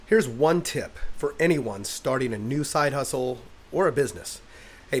Here's one tip for anyone starting a new side hustle or a business.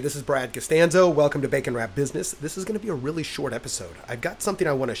 Hey, this is Brad Costanzo. Welcome to Bacon Wrap Business. This is going to be a really short episode. I've got something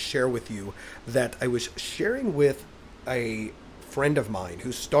I want to share with you that I was sharing with a friend of mine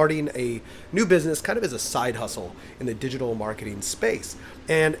who's starting a new business kind of as a side hustle in the digital marketing space.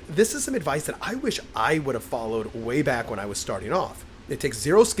 And this is some advice that I wish I would have followed way back when I was starting off. It takes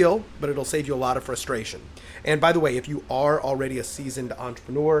zero skill, but it'll save you a lot of frustration. And by the way, if you are already a seasoned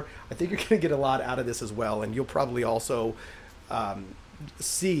entrepreneur, I think you're going to get a lot out of this as well. And you'll probably also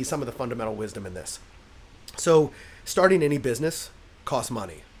see some of the fundamental wisdom in this. So starting any business costs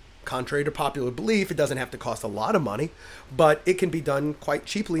money. Contrary to popular belief, it doesn't have to cost a lot of money, but it can be done quite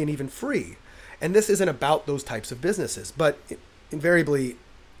cheaply and even free. And this isn't about those types of businesses, but invariably,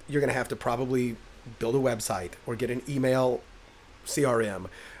 you're going to have to probably build a website or get an email CRM,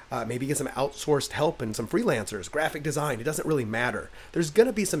 maybe get some outsourced help and some freelancers, graphic design. It doesn't really matter. There's going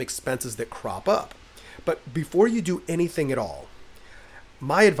to be some expenses that crop up. But before you do anything at all,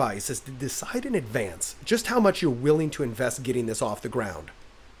 my advice is to decide in advance just how much you're willing to invest getting this off the ground.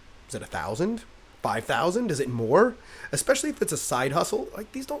 Is it $1,000? $5,000? Is it more? Especially if it's a side hustle.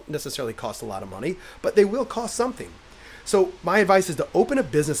 Like, these don't necessarily cost a lot of money, but they will cost something. So my advice is to open a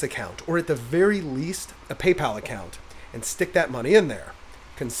business account, or at the very least, a PayPal account, and stick that money in there.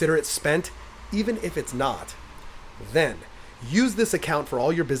 Consider it spent, even if it's not. Then use this account for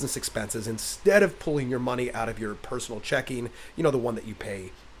all your business expenses instead of pulling your money out of your personal checking, the one that you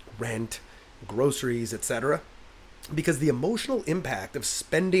pay rent, groceries, etc. Because the emotional impact of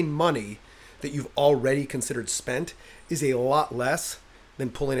spending money that you've already considered spent is a lot less than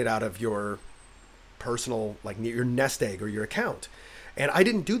pulling it out of your personal, like your nest egg or your account. And I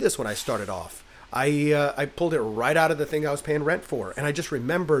didn't do this when I started off. I pulled it right out of the thing I was paying rent for. And I just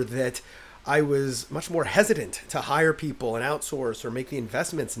remember that I was much more hesitant to hire people and outsource or make the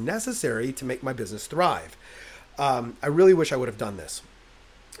investments necessary to make my business thrive. I really wish I would have done this.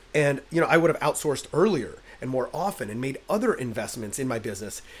 And, I would have outsourced earlier and more often and made other investments in my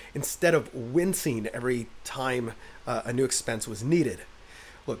business instead of wincing every time a new expense was needed.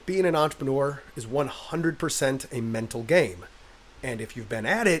 Look, being an entrepreneur is 100% a mental game. And if you've been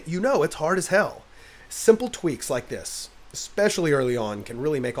at it, it's hard as hell. Simple tweaks like this, especially early on, can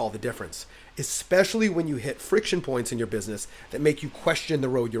really make all the difference, especially when you hit friction points in your business that make you question the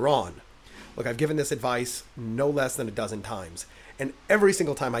road you're on. Look, I've given this advice no less than a dozen times. And every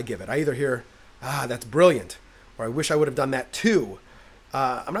single time I give it, I either hear, that's brilliant, or I wish I would have done that too.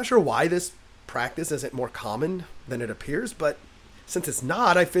 I'm not sure why this practice isn't more common than it appears, but since it's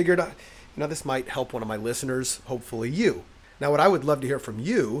not, I figured, this might help one of my listeners, hopefully you. Now, what I would love to hear from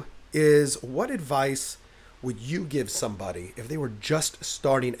you is, what advice would you give somebody if they were just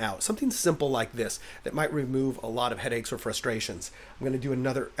starting out? Something simple like this that might remove a lot of headaches or frustrations. I'm going to do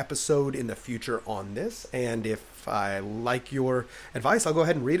another episode in the future on this. And if I like your advice, I'll go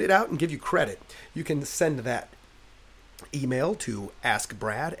ahead and read it out and give you credit. You can send that email to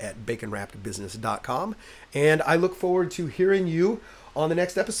askbrad@baconwrappedbusiness.com. And I look forward to hearing you on the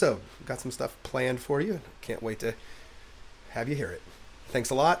next episode. Got some stuff planned for you. Can't wait to have you hear it. Thanks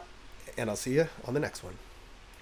a lot, and I'll see you on the next one.